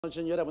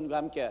저는 여러분과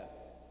함께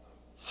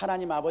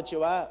하나님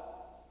아버지와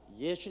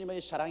예수님의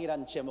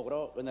사랑이란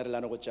제목으로 은혜를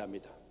나누고자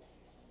합니다.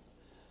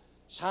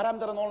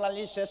 사람들은 오늘날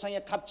이 세상에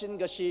값진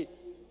것이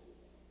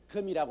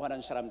금이라고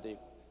하는 사람도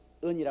있고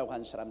은이라고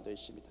하는 사람도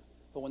있습니다.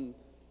 혹은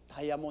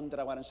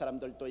다이아몬드라고 하는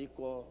사람들도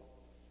있고,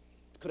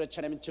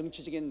 그렇지 않으면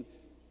정치적인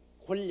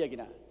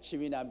권력이나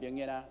지위나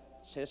명예나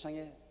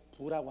세상의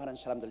부라고 하는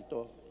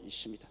사람들도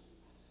있습니다.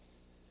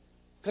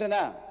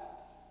 그러나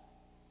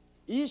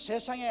이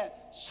세상에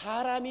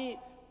사람이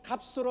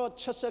값으로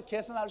쳐서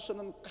계산할 수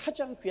없는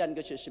가장 귀한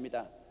것이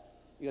있습니다.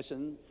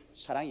 이것은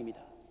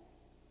사랑입니다.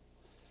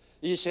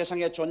 이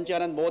세상에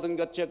존재하는 모든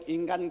것, 즉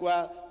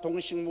인간과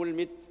동식물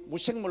및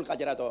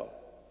무생물까지라도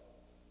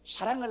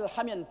사랑을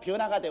하면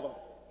변화가 되고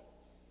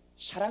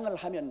사랑을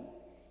하면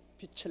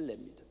빛을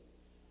냅니다.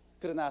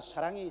 그러나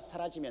사랑이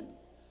사라지면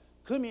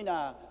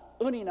금이나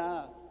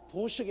은이나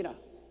보석이나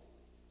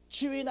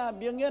지위나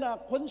명예나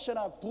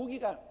권세나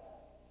부귀가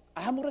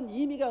아무런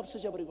의미가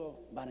없어져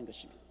버리고 마는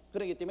것입니다.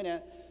 그렇기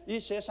때문에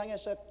이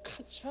세상에서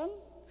가장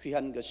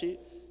귀한 것이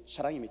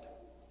사랑입니다.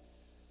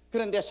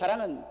 그런데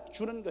사랑은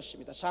주는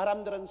것입니다.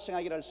 사람들은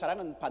생각하기를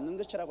사랑은 받는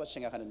것이라고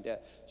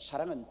생각하는데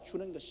사랑은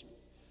주는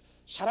것입니다.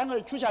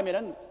 사랑을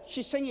주자면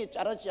희생이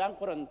따르지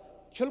않고는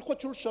결코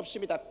줄 수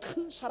없습니다.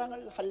 큰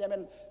사랑을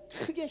하려면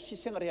크게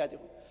희생을 해야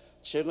되고,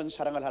 적은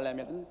사랑을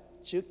하려면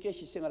적게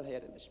희생을 해야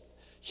되는 것입니다.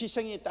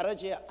 희생이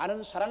따르지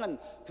않은 사랑은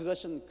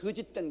그것은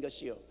거짓된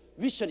것이요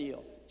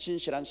위선이요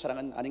진실한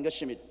사랑은 아닌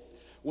것입니다.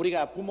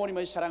 우리가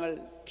부모님의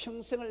사랑을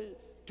평생을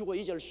두고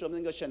잊을 수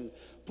없는 것은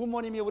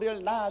부모님이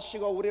우리를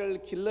낳으시고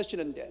우리를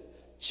길러시는데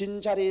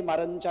진자리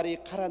마른 자리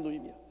갈아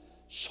누이며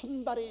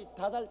손발이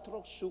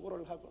닿도록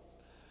수고를 하고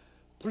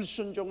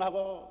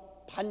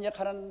불순종하고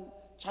반역하는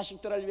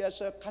자식들을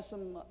위해서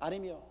가슴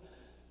아리며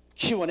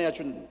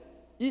키워내준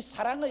이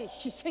사랑의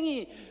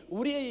희생이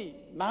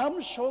우리의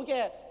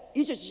마음속에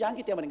잊어지지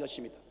않기 때문인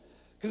것입니다.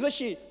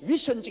 그것이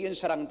위선적인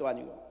사랑도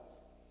아니고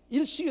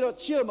일시로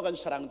지어먹은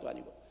사랑도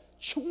아니고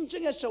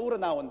충정에서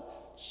우러나온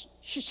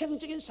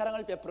희생적인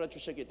사랑을 베풀어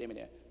주셨기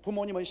때문에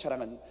부모님의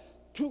사랑은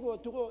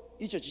두고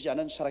잊어지지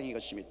않은 사랑인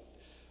것입니다.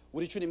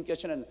 우리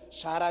주님께서는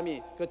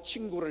사람이 그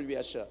친구를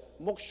위해서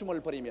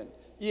목숨을 버리면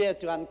이에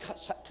더한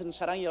큰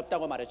사랑이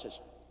없다고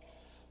말하셨어요.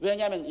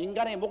 왜냐하면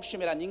인간의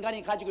목숨이란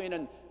인간이 가지고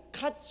있는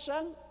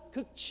가장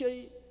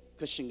극치의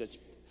것인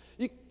것입니다.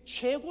 이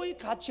최고의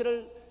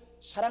가치를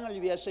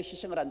사랑을 위해서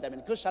희생을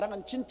한다면 그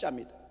사랑은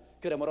진짜입니다.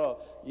 그러므로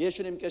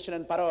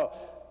예수님께서는 바로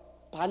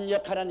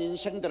반역하는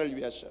인생들을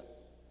위해서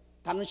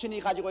당신이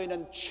가지고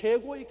있는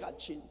최고의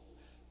가치인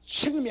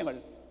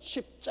생명을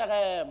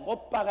십자가에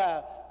못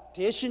박아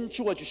대신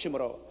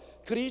죽어주심으로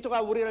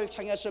그리스도가 우리를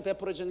향해서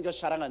베풀어준 그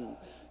사랑은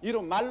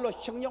이루 말로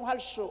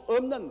형용할 수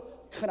없는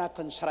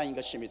크나큰 사랑인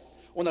것입니다.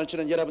 오늘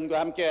저는 여러분과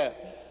함께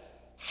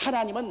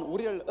하나님은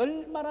우리를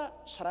얼마나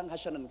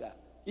사랑하셨는가,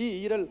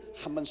 이 일을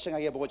한번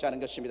생각해 보고자 하는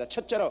것입니다.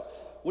 첫째로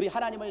우리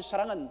하나님의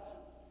사랑은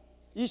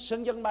이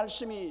성경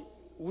말씀이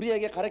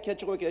우리에게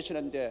가르쳐주고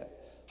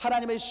계시는데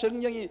하나님의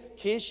성령이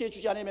계시해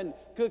주지 않으면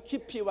그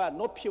깊이와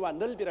높이와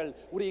넓이를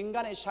우리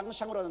인간의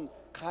상상으로는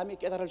감히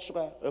깨달을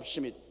수가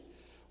없습니다.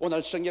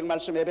 오늘 성경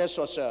말씀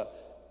에베소서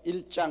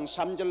 1장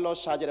 3절로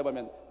 4절에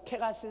보면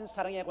태가 쓴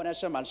사랑에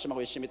관해서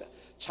말씀하고 있습니다.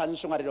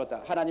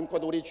 찬송하리로다. 하나님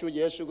곧 우리 주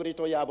예수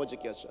그리스도의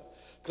아버지께서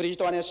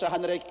그리스도 안에서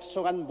하늘에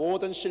속한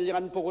모든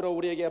신령한 복으로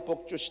우리에게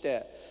복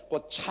주시되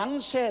곧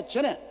창세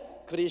전에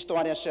그리스도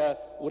안에서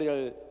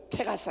우리를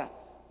태가사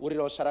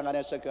우리로 사랑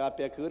안에서 그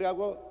앞에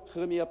거류하고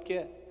흠이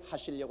없게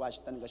하시려고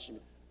하셨다는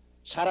것입니다.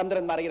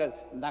 사람들은 말하기를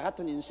나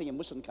같은 인생에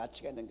무슨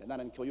가치가 있는가,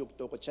 나는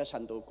교육도 없고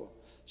재산도 없고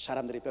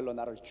사람들이 별로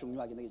나를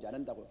중요하게 여기지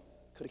않는다고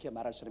그렇게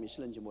말할 사람이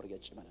있을는지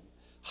모르겠지만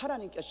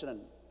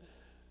하나님께서는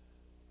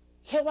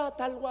해와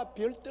달과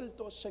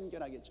별들도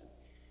생겨나기 전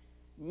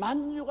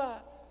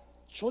만유가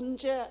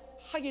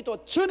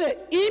존재하기도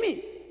전에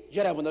이미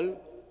여러분을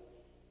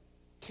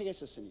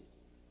택했었으니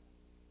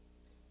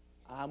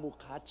아무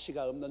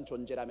가치가 없는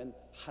존재라면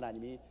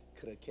하나님이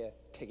그렇게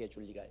택해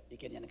줄 리가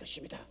있겠냐는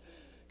것입니다.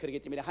 그렇기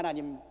때문에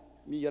하나님이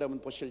여러분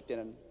보실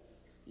때는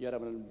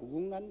여러분을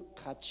무궁한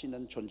가치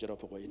있는 존재로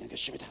보고 있는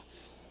것입니다.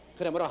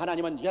 그러므로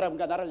하나님은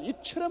여러분과 나를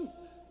이처럼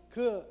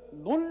그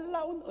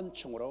놀라운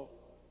은총으로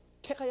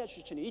택하여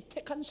주시니 이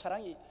택한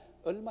사랑이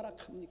얼마나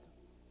큽니까?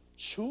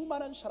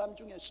 수많은 사람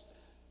중에서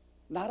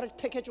나를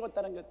택해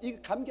주었다는 것,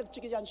 이거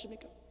감격적이지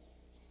않습니까?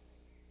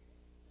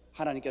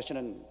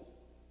 하나님께서는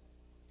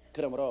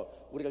그러므로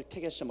우리를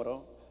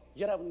택했으므로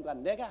여러분과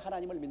내가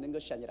하나님을 믿는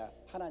것이 아니라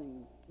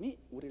하나님이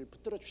우리를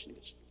붙들어 주시는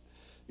것입니다.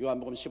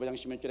 요한복음 15장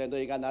 16절에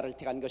너희가 나를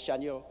택한 것이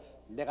아니요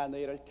내가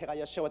너희를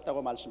택하여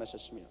세웠다고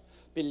말씀하셨으며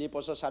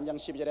빌립보서 3장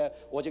 12절에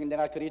오직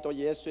내가 그리스도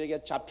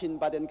예수에게 잡힌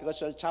바 된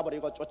그것을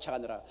잡으려고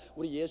쫓아가느라.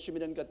 우리 예수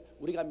믿는 것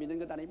우리가 믿는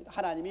것 아닙니다.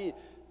 하나님이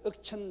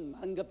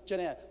억천만급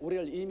전에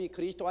우리를 이미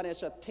그리스도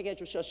안에서 택해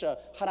주셔서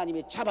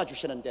하나님이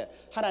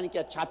잡아주시는데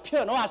하나님께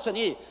잡혀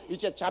놓았으니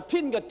이제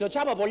잡힌 것 더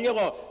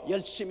잡아보려고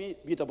열심히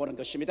믿어보는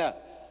것입니다.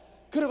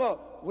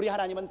 그리고 우리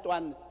하나님은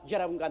또한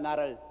여러분과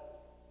나를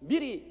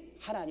미리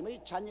하나님의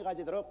자녀가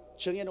되도록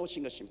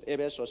정해놓으신 것입니다.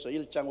 에베소서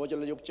 1장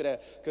 5절 6절에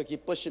그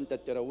기쁘신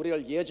뜻대로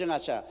우리를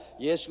예정하사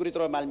예수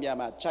그리스도로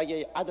말미암아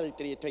자기의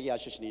아들들이 되게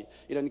하시니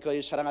이런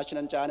그의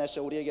사랑하시는 자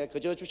안에서 우리에게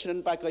그저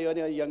주시는 바 그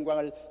은혜의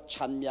영광을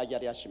찬미하게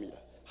하려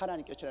하십니다.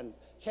 하나님께서는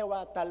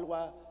해와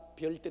달과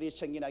별들이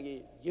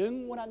생겨나기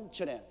영원한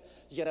전에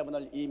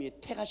여러분을 이미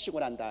택하시고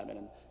난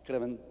다음에는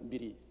그러면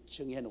미리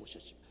정해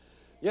놓으셨습니다.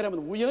 여러분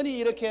우연히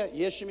이렇게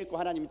예수 믿고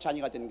하나님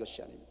자녀가 된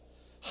것이 아닙니다.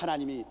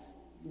 하나님이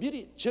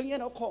미리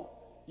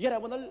정해놓고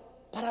여러분을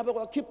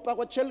바라보고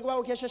기뻐하고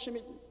즐거워하고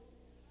계셨습니다.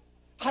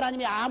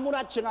 하나님이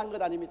아무나 정한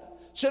것 아닙니다.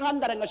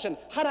 정한다는 것은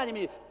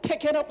하나님이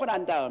택해놓고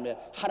난 다음에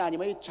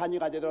하나님의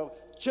자녀가 되도록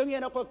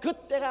정해놓고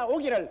그때가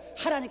오기를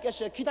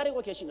하나님께서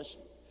기다리고 계신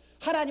것입니다.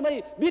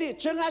 하나님의 미리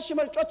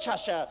정하심을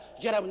쫓아서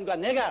여러분과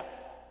내가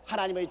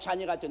하나님의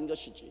자녀가 된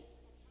것이지,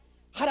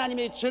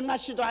 하나님이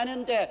정하시도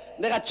않은데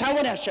내가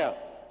자원해서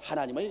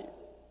하나님의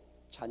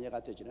자녀가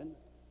되지는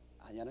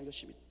아니하는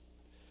것입니다.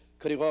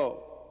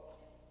 그리고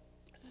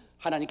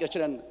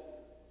하나님께서는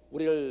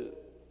우리를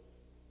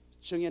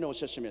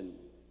정해놓으셨으면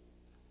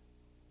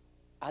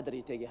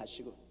아들이 되게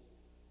하시고,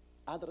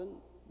 아들은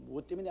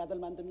무엇 때문에 아들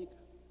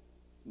만듭니까?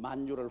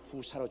 만유를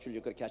후사로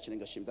주려 그렇게 하시는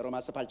것입니다.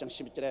 로마서 8장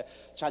 12절에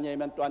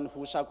자녀이면 또한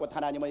후사 곧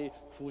하나님의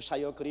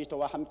후사요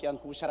그리스도와 함께한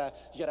후사라.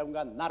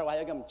 여러분과 나로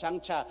하여금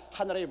장차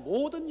하늘의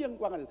모든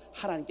영광을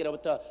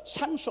하나님께로부터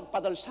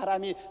상속받을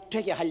사람이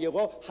되게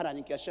하려고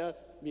하나님께서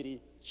미리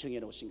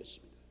정해놓으신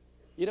것입니다.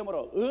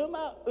 이러므로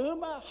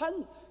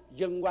어마어마한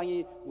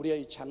영광이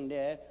우리의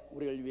장래에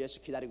우리를 위해서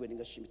기다리고 있는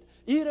것입니다.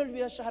 이를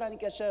위해서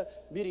하나님께서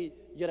미리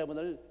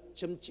여러분을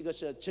점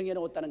찍어서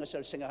정해놓았다는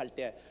것을 생각할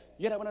때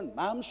여러분은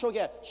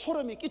마음속에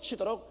소름이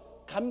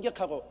끼치도록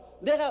감격하고,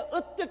 내가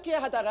어떻게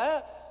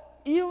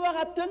하다가 이와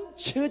같은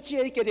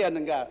처지에 있게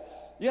되었는가,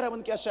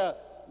 여러분께서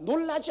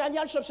놀라지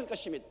아니할 수 없을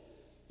것입니다.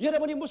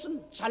 여러분이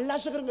무슨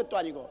잘나서 그런 것도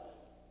아니고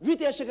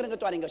위대해서 그런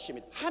것도 아닌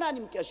것입니다.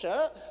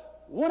 하나님께서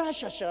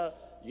원하셔서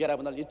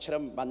여러분을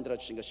이처럼 만들어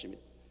주신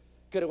것입니다.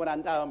 그러고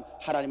난 다음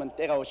하나님은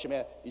때가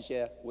오심에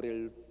이제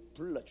우리를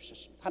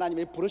불러주셨습니다.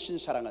 하나님이 부르신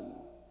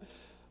사랑은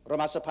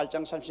로마서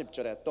 8장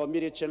 30절에 또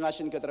미리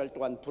정하신 그들을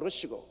또한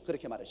부르시고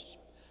그렇게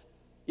말하셨습니다.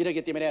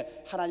 이러기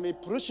때문에 하나님이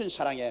부르신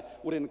사랑에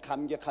우리는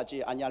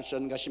감격하지 아니할 수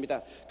없는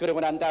것입니다. 그러고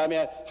난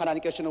다음에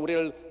하나님께서는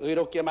우리를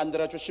의롭게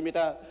만들어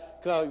주십니다.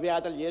 그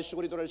외아들 예수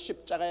그리스도를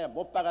십자가에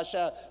못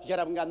박아서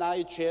여러분과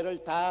나의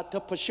죄를 다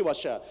덮어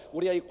씌워서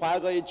우리의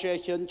과거의 죄,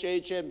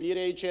 현재의 죄,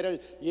 미래의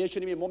죄를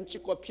예수님이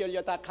몸짓고 피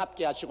흘려 다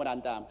갚게 하시고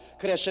난 다음,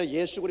 그래서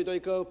예수 그리스도의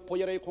그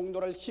보혈의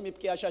공로를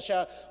힘입게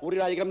하셔서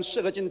우리를 하여금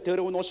썩어진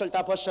더러운 옷을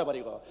다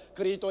벗어버리고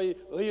그리스도의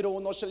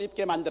의로운 옷을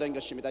입게 만드는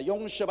것입니다.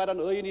 용서받은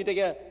의인이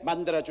되게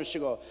만들어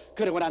주시고,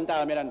 그러고 난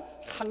다음에는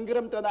한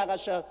걸음 더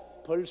나가서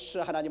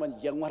벌써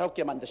하나님은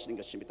영화롭게 만드시는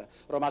것입니다.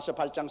 로마서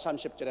 8장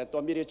 30절에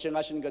또 미리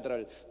정하신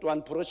그들을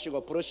또한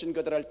부르시고 부르신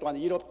그들을 또한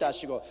이롭다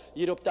하시고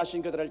이롭다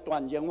하신 그들을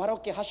또한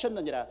영화롭게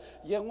하셨느니라.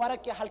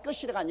 영화롭게 할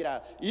것이라가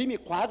아니라 이미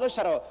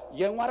과거사로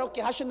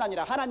영화롭게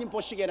하셨느니라. 하나님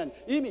보시기에는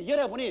이미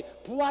여러분이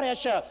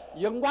부활해서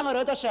영광을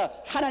얻어서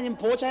하나님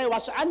보좌에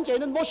와서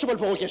앉아있는 모습을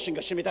보고 계신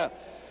것입니다.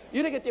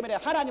 이렇기 때문에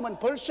하나님은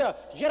벌써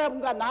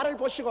여러분과 나를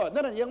보시고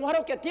너는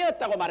영화롭게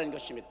되었다고 말하는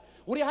것입니다.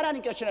 우리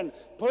하나님께서는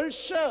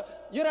벌써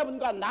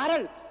여러분과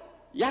나를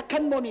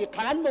약한 몸이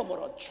강한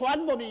몸으로,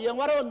 추한 몸이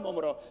영화로운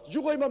몸으로,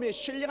 육의 몸이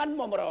신령한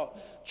몸으로,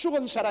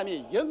 죽은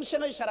사람이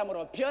영생의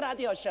사람으로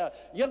변화되어서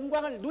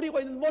영광을 누리고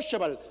있는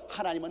모습을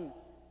하나님은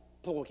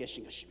보고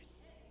계신 것입니다.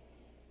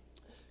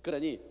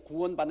 그러니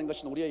구원받는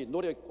것은 우리의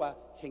노력과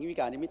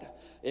행위가 아닙니다.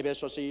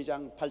 에베소서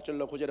 2장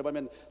 8절로 9절에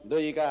보면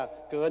너희가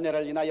그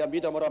은혜를 인하여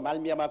믿음으로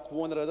말미암아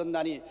구원을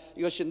얻었나니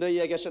이것이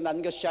너희에게서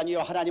난 것이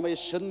아니요 하나님의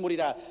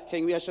선물이라.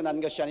 행위에서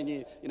난 것이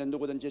아니니 이는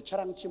누구든지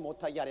자랑치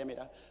못하게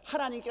하려니라.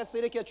 하나님께서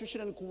이렇게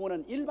주시는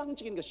구원은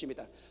일방적인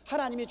것입니다.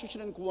 하나님이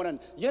주시는 구원은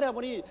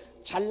여러분이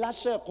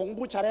잘나서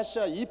공부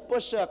잘해서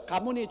이뻐서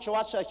가문이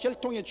좋아서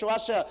혈통이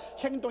좋아서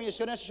행동이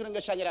선해서 주는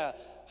것이 아니라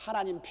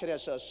하나님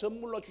편에서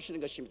선물로 주시는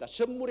것입니다.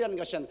 선물이라는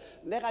것은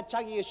내가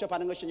자기에서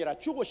받는 것이 아니라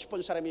주고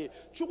싶은 사람이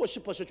주고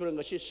싶어서 주는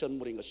것이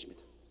선물인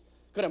것입니다.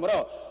 그러므로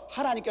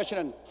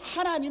하나님께서는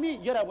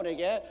하나님이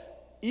여러분에게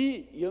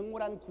이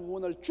영원한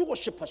구원을 주고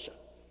싶어서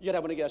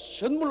여러분에게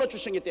선물로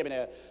주셨기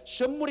때문에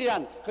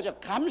선물이란 그저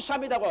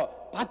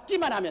감사합니다고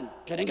받기만 하면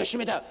되는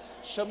것입니다.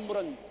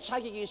 선물은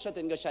자격이 있어야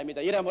되는 것이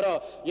아닙니다.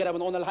 이러므로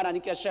여러분 오늘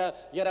하나님께서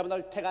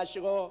여러분을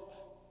택하시고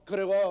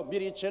그리고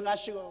미리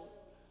정하시고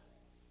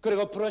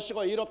그리고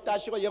부르시고 이롭다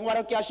하시고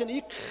영화롭게 하신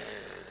이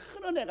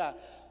큰 은혜가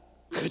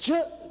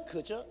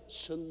그저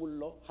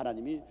선물로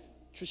하나님이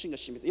주신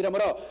것입니다.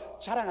 이러므로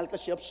자랑할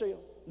것이 없어요.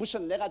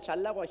 무슨 내가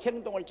잘나고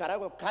행동을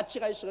잘하고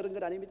가치가 있어 그런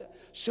건 아닙니다.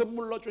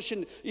 선물로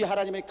주신 이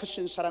하나님의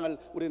크신 사랑을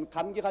우리는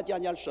감격하지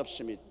아니할 수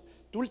없습니다.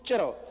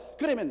 둘째로,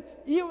 그러면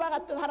이와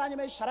같은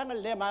하나님의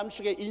사랑을 내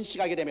마음속에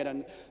인식하게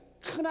되면은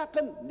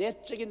크나큰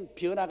내적인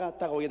변화가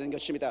다가오게 되는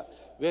것입니다.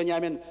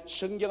 왜냐하면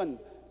성경은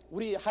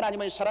우리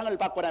하나님의 사랑을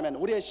받고 나면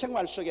우리의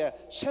생활 속에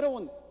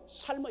새로운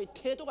삶의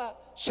태도가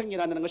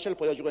생겨나는 것을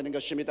보여주고 있는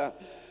것입니다.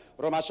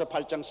 로마서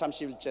 8장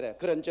 31절에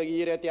그런즉 이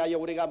일에 대하여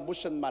우리가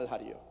무슨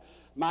말하리요?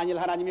 만일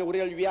하나님이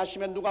우리를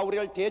위하시면 누가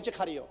우리를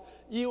대적하리요?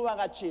 이와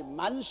같이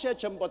만세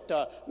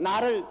전부터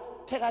나를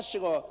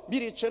택하시고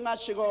미리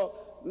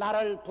정하시고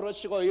나를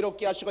부르시고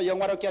의롭게 하시고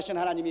영화롭게 하신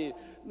하나님이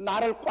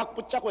나를 꽉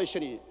붙잡고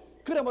있으니,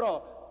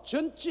 그러므로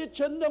전지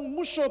전능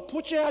무소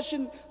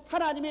부재하신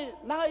하나님이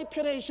나의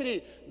편에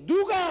있으니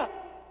누가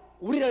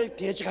우리를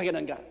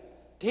대적하겠는가?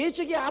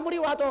 대적이 아무리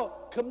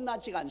와도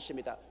겁나지가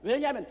않습니다.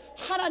 왜냐하면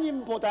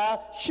하나님보다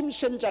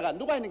힘센 자가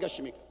누가 있는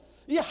것입니까?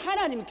 이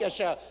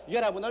하나님께서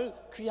여러분을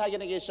귀하게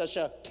내게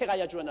있어서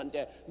택하여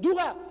주었는데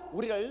누가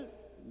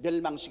우리를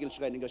멸망시킬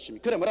수가 있는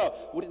것입니다. 그러므로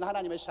우리는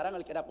하나님의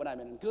사랑을 깨닫고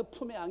나면 그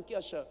품에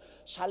안겨서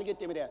살기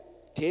때문에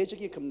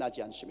대적이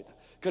겁나지 않습니다.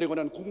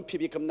 그리고는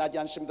궁핍이 겁나지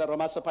않습니다.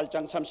 로마서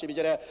 8장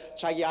 32절에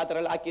자기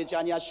아들을 아끼지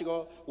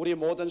아니하시고 우리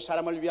모든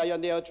사람을 위하여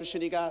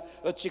내어주시니가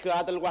어찌 그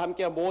아들과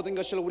함께 모든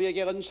것을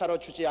우리에게 은사로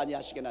주지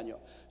아니하시겠나요?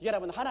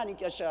 여러분,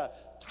 하나님께서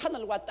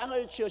하늘과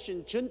땅을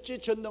지으신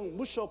전지전능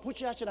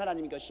무소부지하신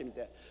하나님인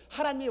것입니다.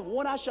 하나님이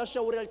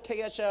원하셔서 우리를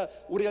택해서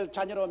우리를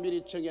자녀로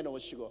미리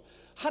정해놓으시고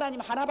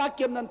하나님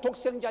하나밖에 없는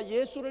독생자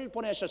예수를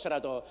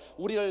보내셔서라도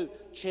우리를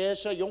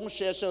죄에서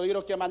용서해서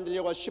의롭게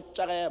만들려고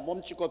십자가에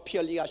몸짓고 피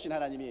흘리게 하신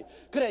하나님이,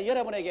 그래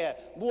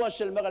여러분에게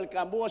무엇을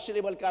먹을까, 무엇을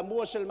입을까,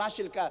 무엇을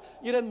마실까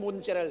이런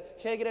문제를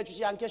해결해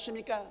주지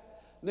않겠습니까?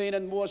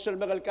 너희는 무엇을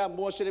먹을까,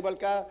 무엇을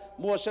입을까,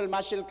 무엇을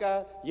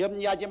마실까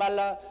염려하지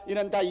말라.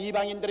 이는 다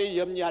이방인들이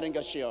염려하는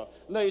것이요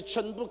너희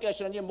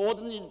천부께서는 이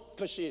모든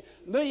것이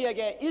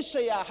너희에게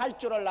있어야 할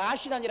줄을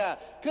아시나니라.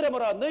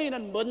 그러므로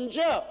너희는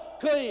먼저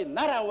그의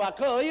나라와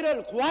그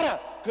의를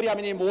구하라.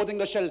 그리하면 이 모든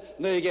것을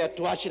너희에게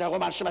도하시라고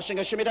말씀하신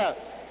것입니다.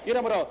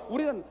 이러므로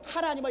우리는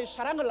하나님의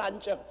사랑을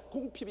안적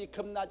궁핍이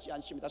겁나지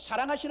않습니다.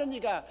 사랑하시는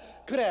이가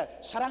그래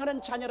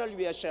사랑하는 자녀를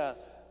위해서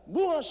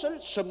무엇을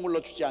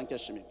선물로 주지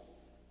않겠습니까?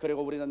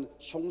 그리고 우리는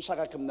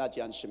송사가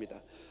겁나지 않습니다.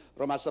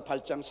 로마서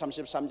 8장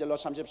 33절로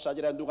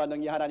 34절에 누가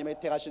능히 하나님의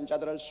택하신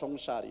자들을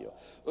송사하리요?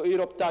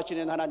 의롭다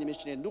하시는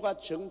하나님이시니 누가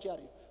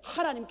정죄하리요?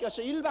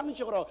 하나님께서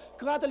일방적으로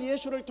그 아들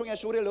예수를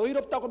통해서 우리를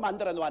의롭다고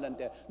만들어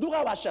놓았는데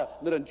누가 와서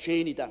너는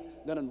죄인이다,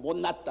 너는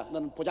못났다,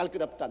 너는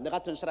보잘것없다, 너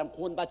같은 사람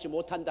구원받지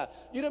못한다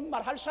이런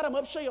말 할 사람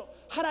없어요.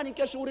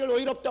 하나님께서 우리를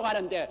의롭다고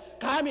하는데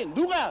감히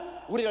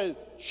누가 우리를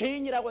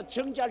죄인이라고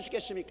정죄할 수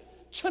있겠습니까?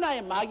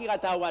 천하의 마귀가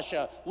다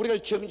와서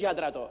우리를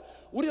정죄하더라도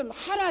우리는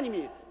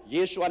하나님이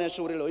예수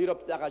안에서 우리를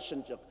의롭다고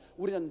하신 적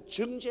우리는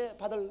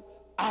정죄받을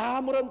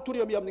아무런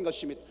두려움이 없는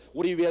것입니다.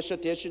 우리 위해서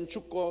대신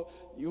죽고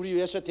우리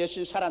위해서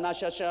대신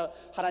살아나셔서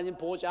하나님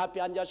보좌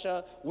앞에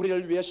앉아서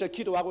우리를 위해서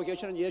기도하고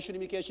계시는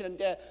예수님이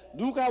계시는데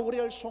누가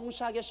우리를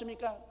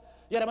송사하겠습니까?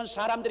 여러분,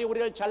 사람들이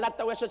우리를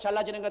잘났다고 해서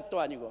잘나지는 것도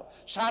아니고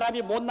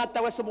사람이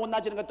못났다고 해서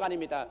못나지는 것도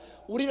아닙니다.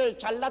 우리를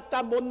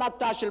잘났다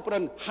못났다 하실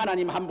분은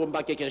하나님 한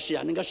분밖에 계시지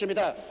않는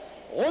것입니다.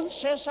 온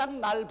세상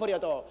날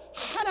버려도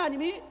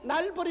하나님이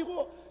날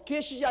버리고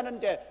계시지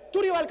않은데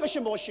두려워할 것이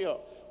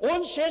무엇이요?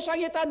 온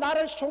세상이 다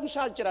나를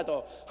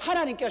송사할지라도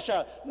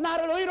하나님께서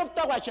나를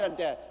의롭다고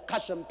하시는데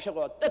가슴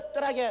펴고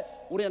떳떳하게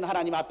우리는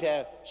하나님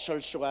앞에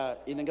설 수가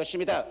있는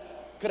것입니다.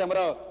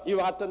 그러므로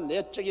이와 같은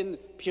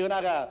내적인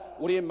변화가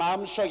우리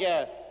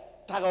마음속에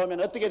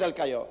다가오면 어떻게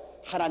될까요?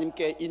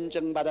 하나님께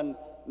인정받은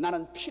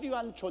나는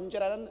필요한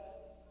존재라는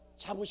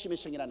자부심이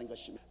생기는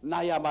것입니다.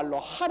 나야말로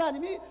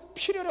하나님이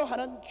필요로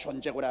하는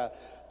존재구나.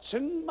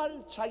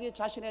 정말 자기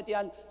자신에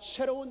대한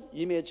새로운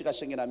이미지가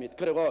생겨납니다.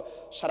 그리고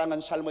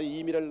사랑은 삶의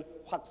의미를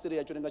확실히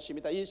해주는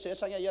것입니다. 이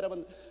세상에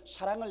여러분,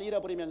 사랑을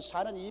잃어버리면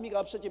사는 의미가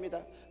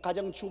없어집니다.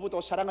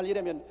 가정주부도 사랑을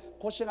잃으면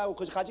고생하고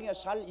그 가정에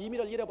살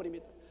의미를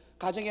잃어버립니다.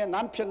 가정의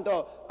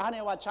남편도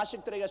아내와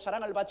자식들에게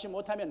사랑을 받지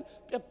못하면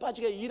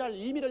뼈빠지게 일할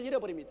의미를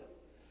잃어버립니다.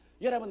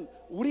 여러분,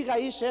 우리가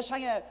이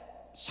세상에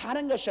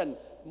사는 것은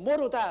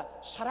모르다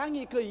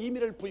사랑이 그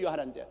의미를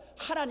부여하는데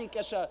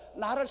하나님께서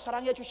나를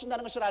사랑해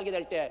주신다는 것을 알게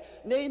될 때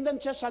내 있는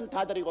재산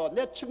다 드리고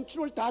내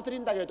청춘을 다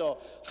드린다 해도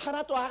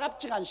하나도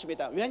아깝지가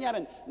않습니다.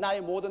 왜냐하면 나의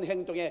모든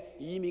행동에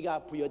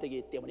의미가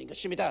부여되기 때문인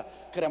것입니다.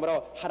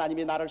 그러므로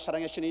하나님이 나를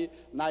사랑하시니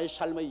나의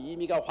삶의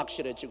의미가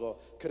확실해지고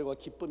그리고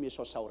기쁨이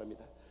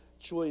솟아오릅니다.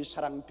 주의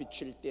사랑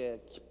비칠 때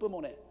기쁨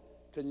오네.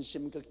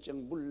 근심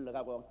걱정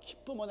물러가고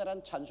기쁨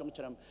오네라는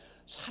찬송처럼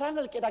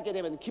사랑을 깨닫게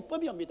되면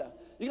기쁨이 옵니다.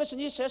 이것은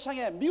이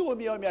세상에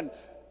미움이 오면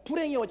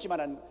불행이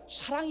오지만은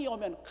사랑이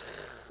오면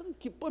큰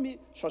기쁨이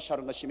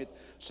솟아오르는 것입니다.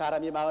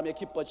 사람이 마음에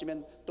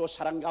기뻐지면 또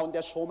사랑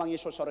가운데 소망이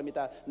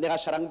솟아오릅니다. 내가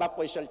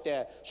사랑받고 있을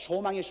때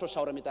소망이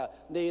솟아오릅니다.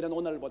 내일은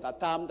오늘보다,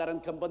 다음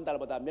달은 금번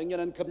달보다,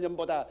 명년은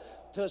금년보다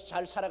더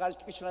잘 살아갈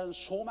것이라는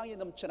소망이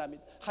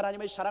넘쳐납니다.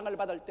 하나님의 사랑을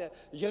받을 때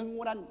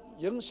영원한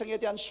영생에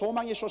대한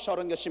소망이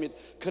솟아오르는 것입니다.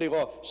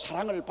 그리고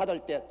사랑을 받을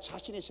때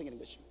자신이 생기는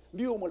것입니다.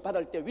 미움을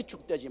받을 때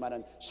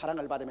위축되지만은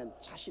사랑을 받으면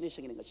자신이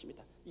생기는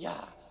것입니다.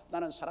 야,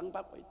 나는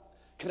사랑받고 있다.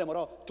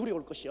 그러므로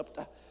두려울 것이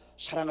없다.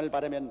 사랑을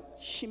받으면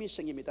힘이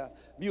생깁니다.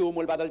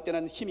 미움을 받을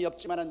때는 힘이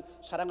없지만은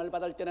사랑을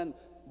받을 때는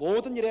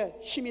모든 일에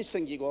힘이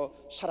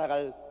생기고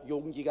살아갈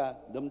용기가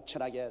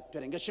넘쳐나게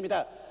되는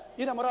것입니다.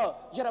 이러므로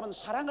여러분,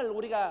 사랑을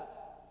우리가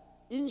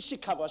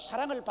인식하고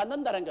사랑을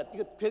받는다는 것,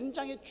 이거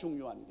굉장히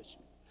중요한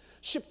것입니다.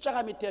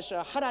 십자가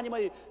밑에서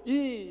하나님의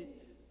이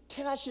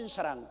택하신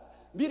사랑,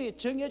 미리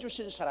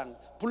정해주신 사랑,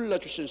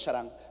 불러주신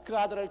사랑, 그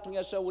아들을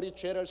통해서 우리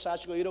죄를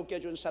사시고 이롭게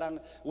해준 사랑,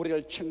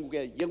 우리를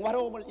천국의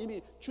영화로움을 이미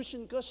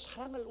주신 그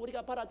사랑을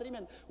우리가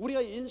받아들이면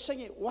우리의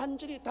인생이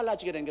완전히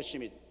달라지게 된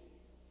것입니다.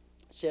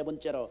 세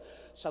번째로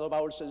사도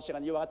바울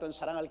선생은 이와 같은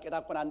사랑을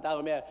깨닫고 난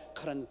다음에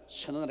그런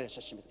선언을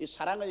했었습니다. 이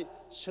사랑의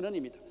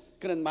선언입니다.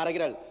 그는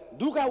말하기를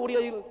누가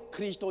우리의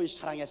그리스도의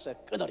사랑에서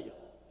끊으리요.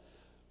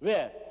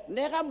 왜?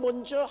 내가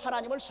먼저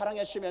하나님을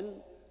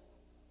사랑했으면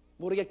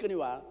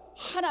모르겠거니와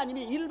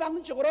하나님이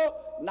일방적으로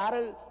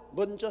나를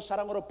먼저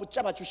사랑으로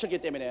붙잡아 주셨기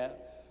때문에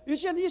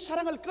이제는 이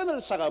사랑을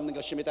끊을 수가 없는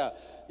것입니다.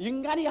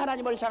 인간이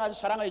하나님을 향한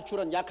사랑의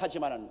줄은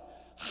약하지만은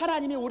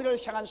하나님이 우리를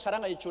향한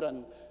사랑의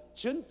줄은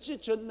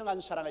전지전능한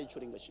사랑의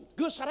줄인 것입니다.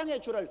 그 사랑의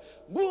줄을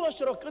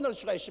무엇으로 끊을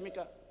수가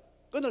있습니까?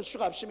 끊을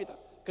수가 없습니다.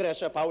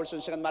 그래서 바울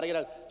선생은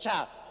말하기를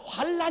자,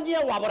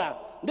 환난이여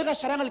와보라. 내가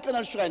사랑을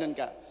끊을 수가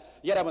있는가?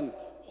 여러분,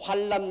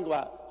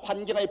 환난과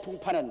환경의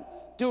풍파는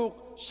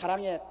더욱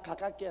사랑에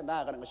가깝게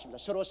나아가는 것입니다.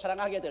 서로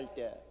사랑하게 될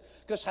때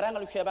그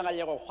사랑을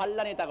회방하려고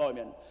환난이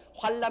다가오면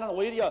환난은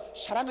오히려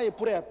사랑의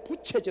불에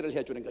부채질을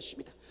해주는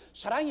것입니다.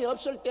 사랑이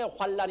없을 때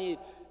환난이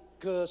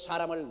그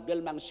사람을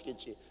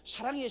멸망시키지,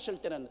 사랑이 있을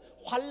때는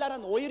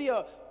환난은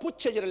오히려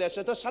부채질을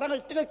해서 더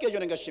사랑을 뜨겁게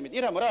해주는 것입니다.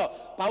 이러므로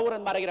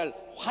바울은 말하기를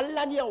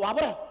환난이여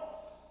와보라.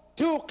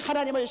 더욱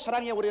하나님의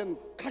사랑에 우리는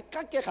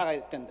가깝게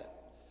가야 된다.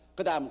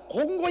 그 다음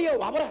공고여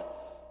와보라.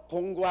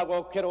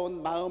 공고하고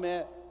괴로운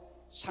마음의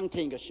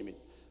상태인 것입니다.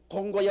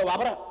 공고여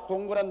와보라.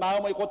 공고는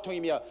마음의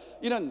고통이며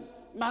이는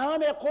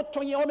마음의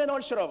고통이 오면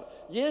올수록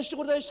예수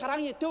그리스도의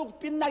사랑이 더욱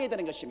빛나게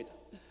되는 것입니다.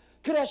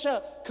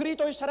 그래서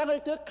그리스도의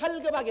사랑을 더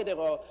갈급하게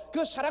되고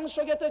그 사랑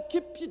속에 더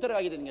깊이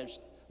들어가게 되는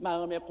것입니다.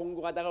 마음의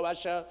공고가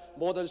다가와서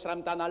모든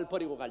사람 다 날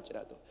버리고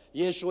갈지라도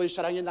예수의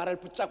사랑이 나를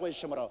붙잡고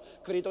있으므로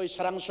그리스도의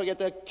사랑 속에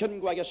더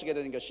견고하게 서게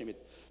되는 것입니다.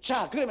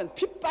 자, 그러면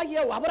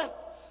핍박이여 와보라.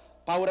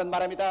 바울은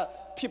말합니다.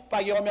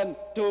 핍박이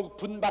오면 더욱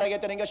분발하게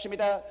되는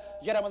것입니다.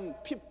 여러분,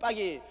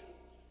 핍박이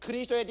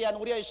그리스도에 대한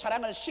우리의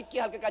사랑을 식게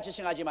할 것 같이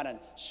생각하지만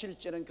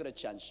실제는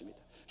그렇지 않습니다.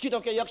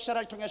 기독교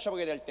역사를 통해서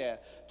보게 될 때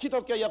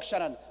기독교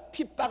역사는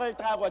핍박을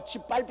당하고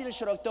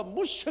짓밟힐수록 더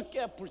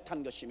무섭게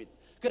불탄 것입니다.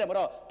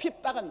 그러므로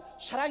핍박은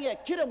사랑의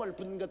기름을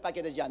붓는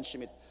것밖에 되지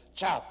않습니다.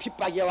 자,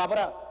 핍박이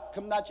와보라.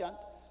 겁나지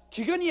않다.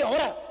 기근이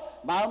오라.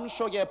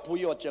 마음속에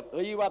부여 즉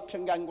의와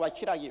평강과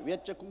희락이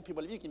외적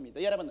궁핍을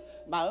이깁니다. 여러분,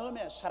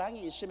 마음에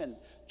사랑이 있으면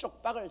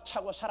쪽박을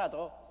차고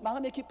살아도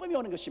마음에 기쁨이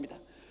오는 것입니다.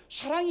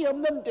 사랑이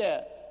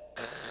없는데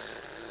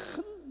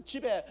큰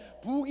집에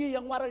부귀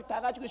영화를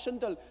다 가지고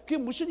있은들 그게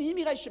무슨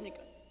의미가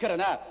있습니까?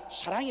 그러나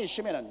사랑이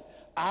있으면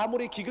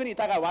아무리 기근이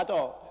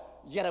다가와도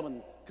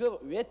여러분 그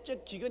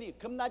외적 기근이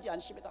겁나지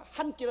않습니다.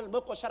 한 끼를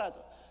먹고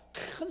살아도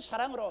큰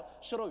사랑으로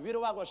서로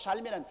위로하고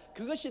살면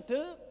그것이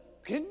더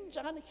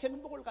굉장한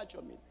행복을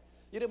가져옵니다.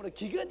 여러분,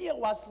 기근이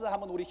왔어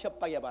하면 우리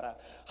협박해봐라.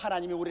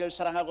 하나님이 우리를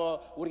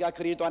사랑하고 우리가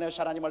그리스도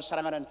안에서 하나님을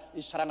사랑하는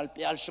이 사랑을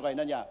빼앗을 수가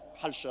있느냐?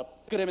 할 수 없다.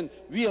 그러면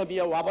위험이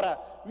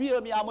와보라.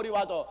 위험이 아무리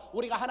와도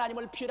우리가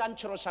하나님을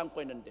피난처로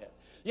삼고 있는데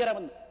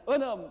여러분,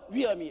 어느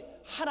위험이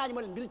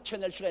하나님을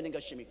밀쳐낼 수가 있는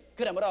것입니까?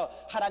 그러므로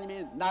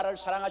하나님이 나를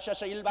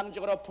사랑하셔서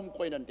일방적으로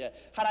품고 있는데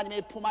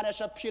하나님이 품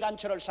안에서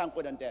피난처를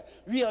삼고 있는데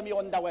위험이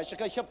온다고 해서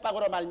그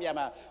협박으로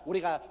말미암아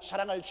우리가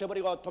사랑을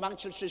저버리고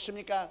도망칠 수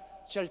있습니까?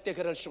 절대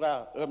그럴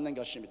수가 없는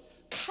것입니다.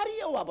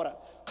 칼이여 와보라.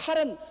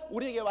 칼은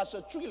우리에게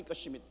와서 죽일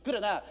것입니다.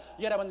 그러나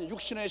여러분,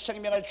 육신의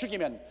생명을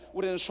죽이면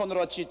우리는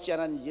손으로 짓지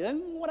않은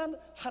영원한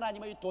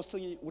하나님의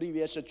도성이 우리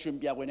위해서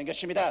준비하고 있는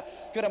것입니다.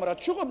 그러므로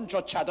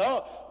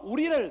죽음조차도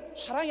우리를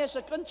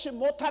사랑해서 끊지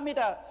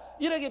못합니다.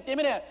 이러기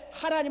때문에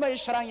하나님의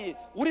사랑이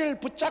우리를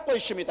붙잡고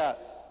있습니다.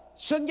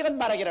 성경은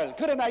말하기를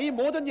그러나 이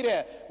모든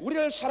일에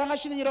우리를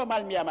사랑하시는 이로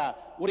말미암아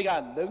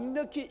우리가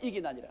넉넉히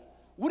이기나니라.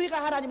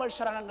 우리가 하나님을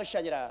사랑한 것이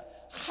아니라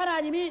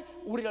하나님이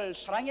우리를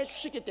사랑해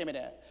주셨기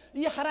때문에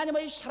이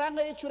하나님의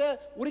사랑의 줄에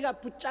우리가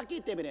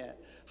붙잡기 때문에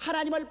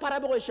하나님을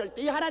바라보고 있을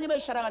때 이 하나님의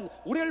사랑은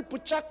우리를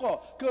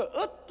붙잡고 그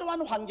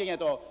어떠한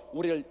환경에도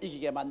우리를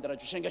이기게 만들어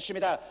주신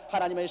것입니다.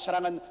 하나님의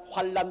사랑은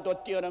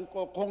환난도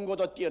뛰어넘고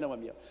공고도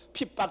뛰어넘으며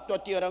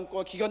핍박도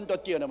뛰어넘고 기근도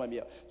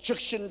뛰어넘으며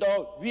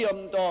적신도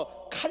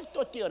위험도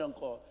칼도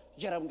뛰어넘고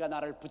여러분과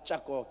나를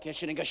붙잡고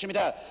계시는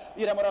것입니다.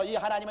 이러므로 이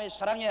하나님의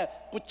사랑에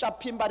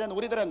붙잡힌 받은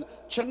우리들은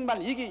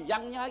정말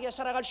이기양양하게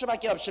살아갈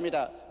수밖에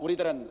없습니다.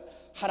 우리들은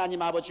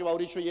하나님 아버지와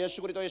우리 주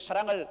예수 그리스도의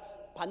사랑을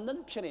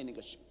받는 편에 있는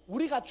것입니다.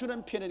 우리가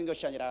주는 편에 있는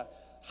것이 아니라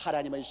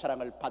하나님의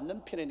사랑을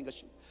받는 편에 있는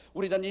것입니다.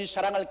 우리는 이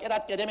사랑을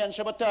깨닫게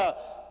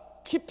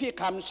되면서부터 깊이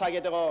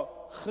감사하게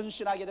되고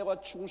헌신하게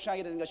되고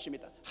충성하게 되는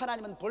것입니다.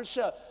 하나님은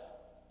벌써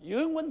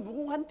영원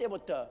무궁한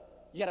때부터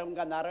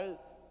여러분과 나를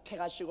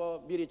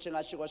택하시고 미리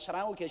정하시고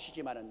사랑하고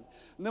계시지만은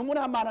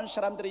너무나 많은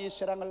사람들이 이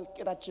사랑을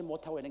깨닫지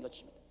못하고 있는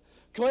것입니다.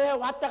 교회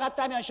왔다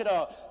갔다 하면서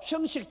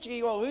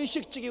형식적이고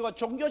의식적이고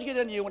종교적이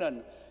된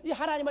이유는 이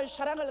하나님의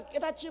사랑을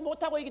깨닫지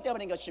못하고 있기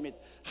때문인 것입니다.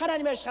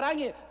 하나님의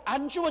사랑이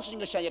안 주어진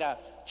것이 아니라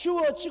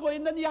주어지고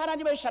있는 이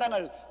하나님의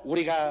사랑을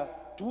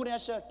우리가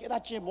둔해서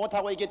깨닫지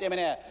못하고 있기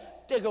때문에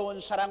뜨거운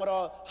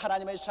사랑으로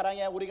하나님의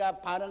사랑에 우리가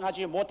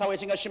반응하지 못하고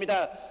있는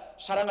것입니다.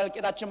 사랑을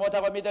깨닫지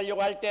못하고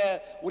믿으려고 할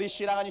때 우리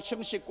신앙은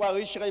형식과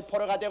의식의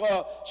포로가 되고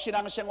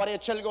신앙생활의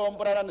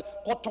즐거움보다는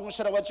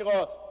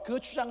고통스러워지고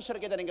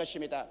거추장스럽게 되는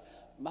것입니다.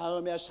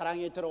 마음에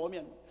사랑이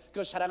들어오면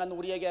그 사랑은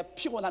우리에게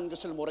피곤한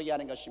것을 모르게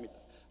하는 것입니다.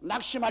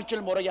 낙심할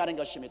줄 모르게 하는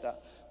것입니다.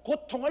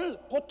 고통을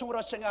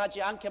고통으로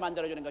생각하지 않게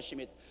만들어주는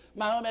것입니다.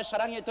 마음에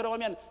사랑이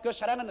들어오면 그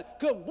사랑은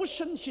그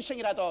무슨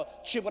희생이라도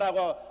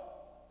지불하고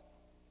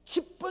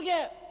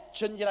기쁘게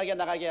전진하게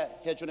나가게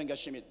해주는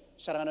것입니다.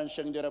 사랑하는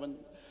성도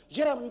여러분,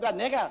 여러분과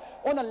내가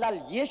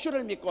오늘날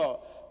예수를 믿고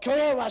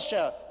교회에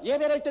와서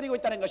예배를 드리고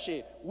있다는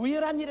것이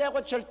우연한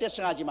일이라고 절대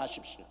생각하지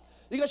마십시오.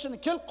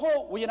 이것은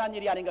결코 우연한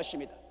일이 아닌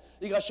것입니다.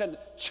 이것은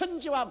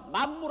천지와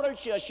만물을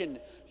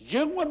지으신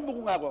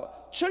영원무궁하고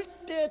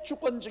절대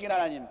주권적인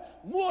하나님,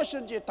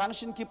 무엇인지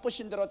당신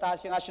기쁘신 대로 다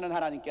행하시는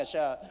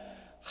하나님께서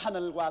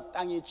하늘과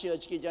땅이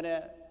지어지기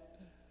전에,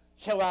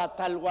 해와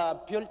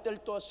달과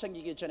별들도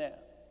생기기 전에,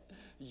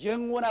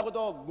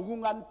 영원하고도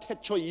무궁한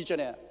태초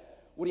이전에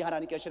우리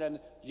하나님께서는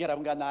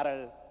여러분과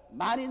나를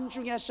만인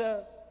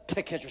중에서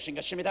택해 주신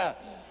것입니다.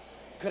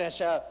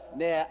 그래서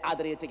내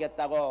아들이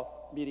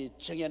되겠다고 미리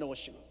정해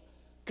놓으시고,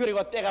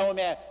 그리고 때가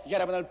오면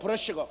여러분을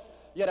부르시고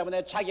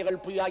여러분의 자격을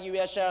부여하기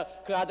위해서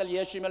그 아들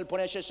예수님을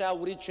보내셔서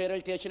우리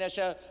죄를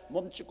대신해서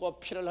몸짓고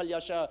피를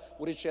흘려서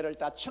우리 죄를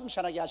다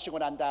청산하게 하시고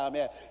난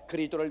다음에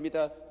그리스도를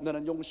믿어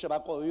너는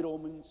용서받고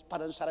의로움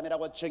받은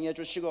사람이라고 정해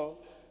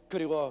주시고,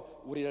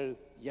 그리고 우리를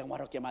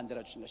영화롭게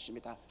만들어 주신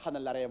것입니다.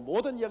 하늘나라의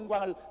모든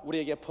영광을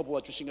우리에게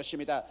퍼부어 주신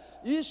것입니다.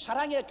 이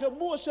사랑에 그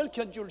무엇을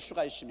견줄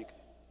수가 있습니까?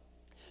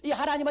 이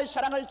하나님의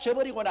사랑을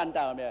저버리고 난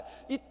다음에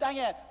이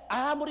땅에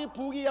아무리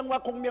부귀영화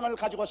공명을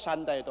가지고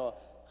산다 해도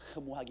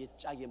허무하기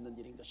짝이 없는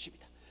일인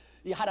것입니다.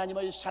 이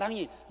하나님의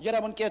사랑이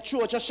여러분께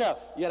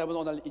주어져서 여러분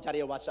오늘 이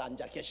자리에 와서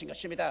앉아 계신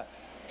것입니다.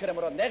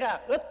 그러므로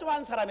내가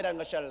어떠한 사람이라는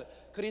것을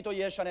그리스도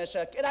예수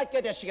안에서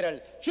깨닫게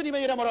되시기를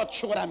주님의 이름으로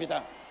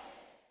축원합니다.